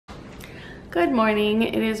Good morning.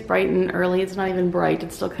 It is bright and early. It's not even bright.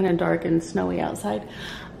 It's still kind of dark and snowy outside.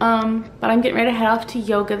 But I'm getting ready to head off to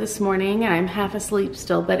yoga this morning and I'm half asleep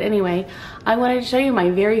still. But anyway, I wanted to show you my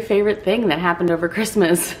very favorite thing that happened over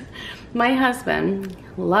Christmas. My husband,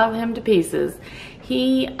 love him to pieces.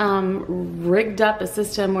 He rigged up a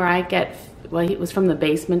system where I get, well, it was from the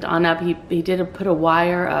basement on up. He did put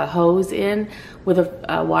a hose in with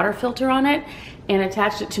a water filter on it and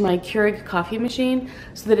attached it to my Keurig coffee machine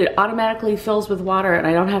so that it automatically fills with water and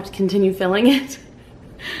I don't have to continue filling it.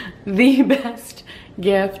 The best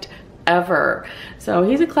gift ever. So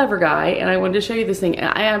he's a clever guy and I wanted to show you this thing and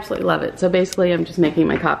I absolutely love it. So basically I'm just making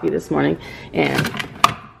my coffee this morning and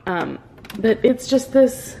but it's just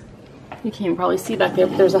this, you can't probably see back there,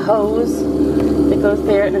 but there's a hose that goes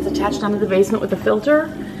there and it's attached onto the basement with a filter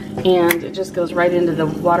and it just goes right into the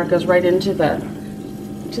water, goes right into the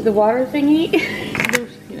water thingy,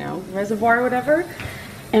 you know, reservoir or whatever.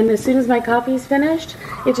 And as soon as my coffee is finished,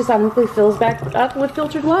 it just automatically fills back up with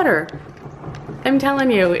filtered water. I'm telling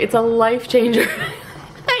you, it's a life changer.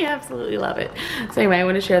 I absolutely love it. So anyway, I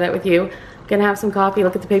want to share that with you. Gonna have some coffee,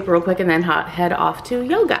 look at the paper real quick, and then head off to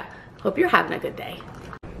yoga. Hope you're having a good day.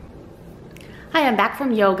 Hi, I'm back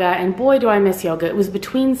from yoga, and boy, do I miss yoga. It was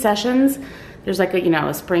between sessions. There's like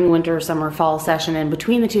a spring, winter, summer, fall session, and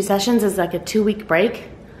between the two sessions is like a 2-week break.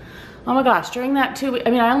 Oh my gosh, during that 2 weeks, I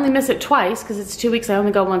mean, I only miss it twice because it's 2 weeks, I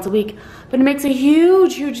only go once a week, but it makes a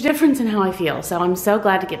huge, huge difference in how I feel. So I'm so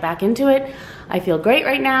glad to get back into it. I feel great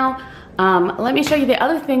right now. Let me show you the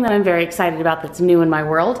other thing that I'm very excited about that's new in my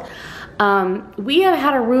world. We have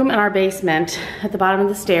had a room in our basement at the bottom of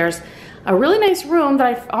the stairs, a really nice room that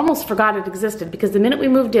I almost forgot it existed because the minute we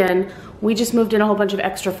moved in, we just moved in a whole bunch of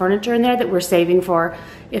extra furniture in there that we're saving for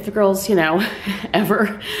if the girls, you know,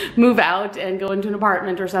 ever move out and go into an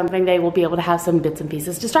apartment or something, they will be able to have some bits and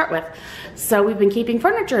pieces to start with. So we've been keeping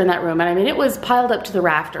furniture in that room and I mean, it was piled up to the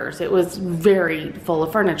rafters. It was very full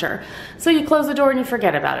of furniture. So you close the door and you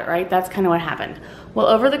forget about it, right? That's kind of what happened. Well,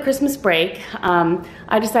 over the Christmas break,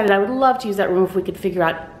 I decided I would love to use that room if we could figure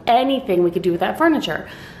out anything we could do with that furniture.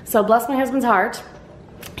 So bless my husband's heart,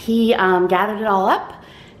 he gathered it all up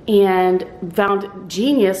and found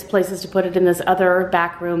genius places to put it in this other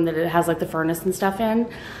back room that it has like the furnace and stuff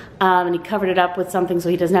in. And he covered it up with something so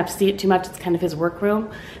he doesn't have to see it too much. It's kind of his work room.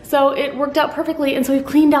 So it worked out perfectly and so we've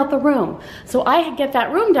cleaned out the room. So I get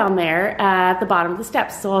that room down there at the bottom of the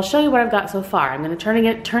steps. So I'll show you what I've got so far. I'm gonna turn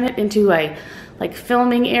it into a like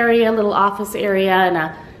filming area, little office area and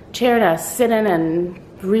a chair to sit in and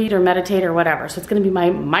read or meditate or whatever. So it's gonna be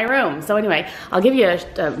my room. So anyway, I'll give you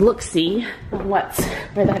a look-see on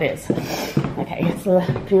where that is. Okay, so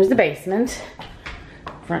here's the basement,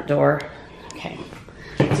 front door. Okay,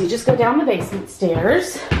 so you just go down the basement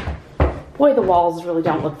stairs. Boy, the walls really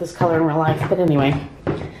don't look this color in real life, but anyway.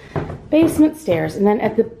 Basement stairs, and then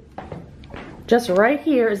just right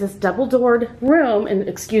here is this double-doored room, and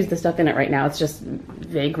excuse the stuff in it right now, it's just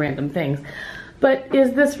vague random things, but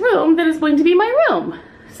is this room that is going to be my room.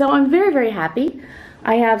 So I'm very, very happy.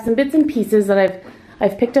 I have some bits and pieces that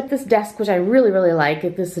I've picked up this desk, which I really, really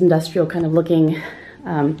like, this industrial kind of looking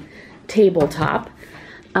tabletop.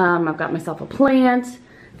 I've got myself a plant.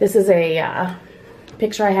 This is a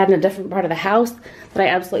picture I had in a different part of the house that I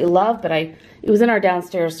absolutely love, but it was in our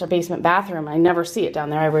downstairs, our basement bathroom. I never see it down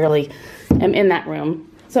there. I rarely am in that room.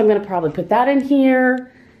 So I'm gonna probably put that in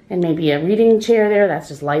here and maybe a reading chair there. That's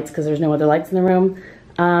just lights because there's no other lights in the room.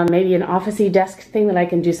 Maybe an office-y desk thing that I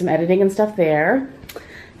can do some editing and stuff there.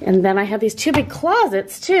 And then I have these 2 big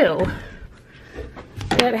closets too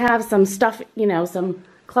that have some stuff, you know, some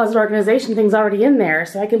closet organization things already in there.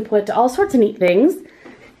 So I can put all sorts of neat things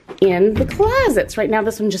in the closets. Right now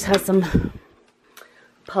this one just has some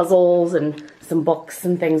puzzles and some books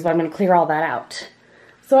and things, but I'm gonna clear all that out.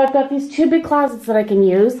 So I've got these 2 big closets that I can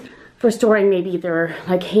use for storing maybe either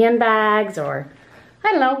like handbags or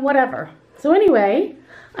I don't know, whatever. So anyway,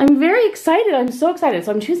 I'm very excited. I'm so excited.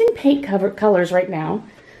 So I'm choosing paint colors right now.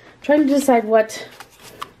 Trying to decide what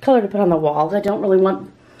color to put on the wall. I don't really want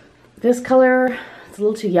this color. It's a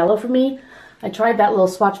little too yellow for me. I tried that little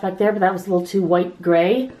swatch back there, but that was a little too white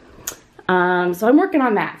gray. So I'm working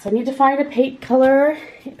on that. So I need to find a paint color,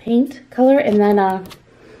 and then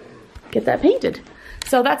get that painted.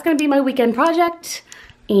 So that's gonna be my weekend project.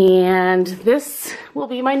 And this will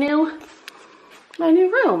be my new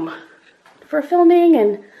room for filming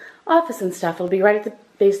and office and stuff. It'll be right at the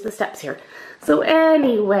base of the steps here. So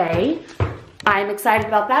anyway, I'm excited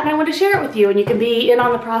about that and I want to share it with you and you can be in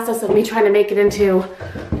on the process of me trying to make it into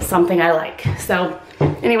something I like. So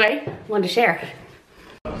anyway, wanted to share.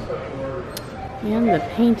 And the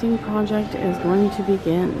painting project is going to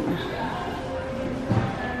begin.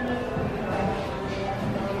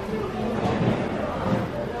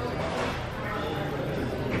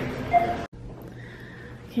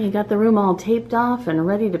 Okay, got the room all taped off and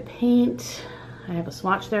ready to paint. I have a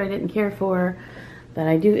swatch there I didn't care for, but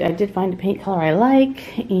I did find a paint color I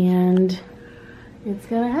like, and it's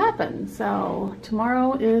gonna happen. So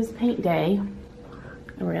tomorrow is paint day, and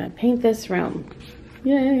we're gonna paint this room.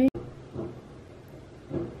 Yay!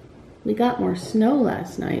 We got more snow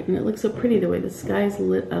last night, and it looks so pretty the way the sky's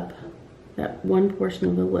lit up that one portion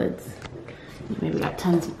of the woods. Maybe we got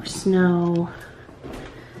tons more snow.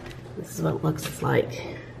 This is what it looks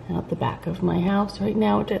like out the back of my house right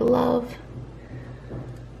now, which I love.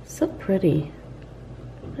 So pretty.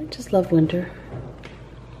 I just love winter.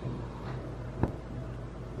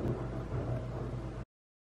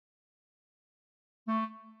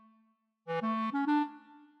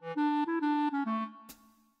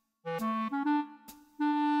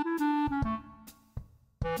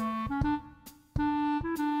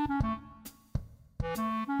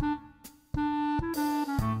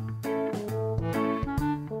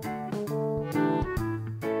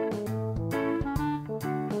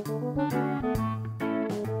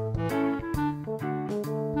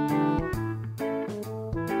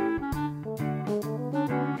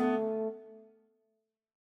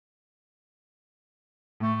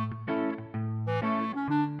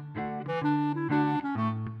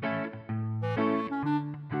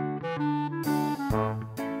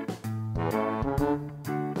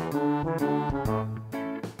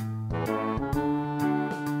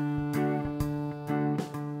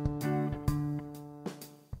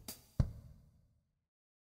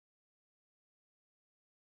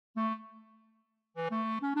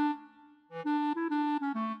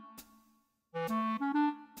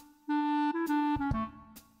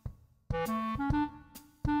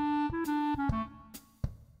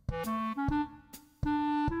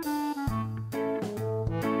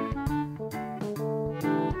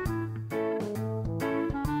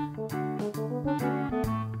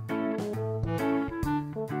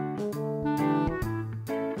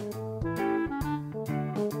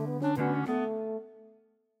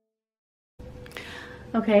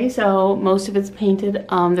 Okay, so most of it's painted.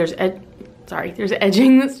 There's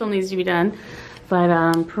edging that still needs to be done,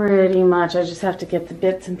 but pretty much I just have to get the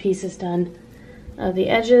bits and pieces done of the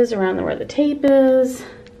edges around where the tape is,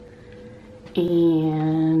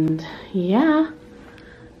 and yeah,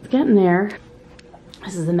 it's getting there.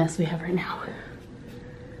 This is the mess we have right now.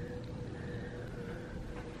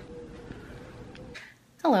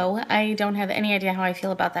 Hello, I don't have any idea how I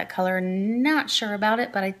feel about that color. Not sure about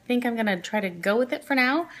it, but I think I'm gonna try to go with it for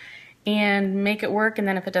now and make it work, and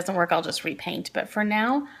then if it doesn't work, I'll just repaint. But for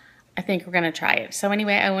now, I think we're gonna try it. So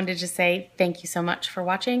anyway, I wanted to just say thank you so much for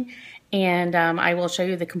watching, and I will show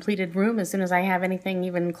you the completed room as soon as I have anything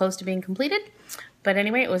even close to being completed. But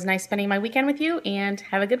anyway, it was nice spending my weekend with you, and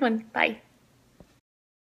have a good one. Bye.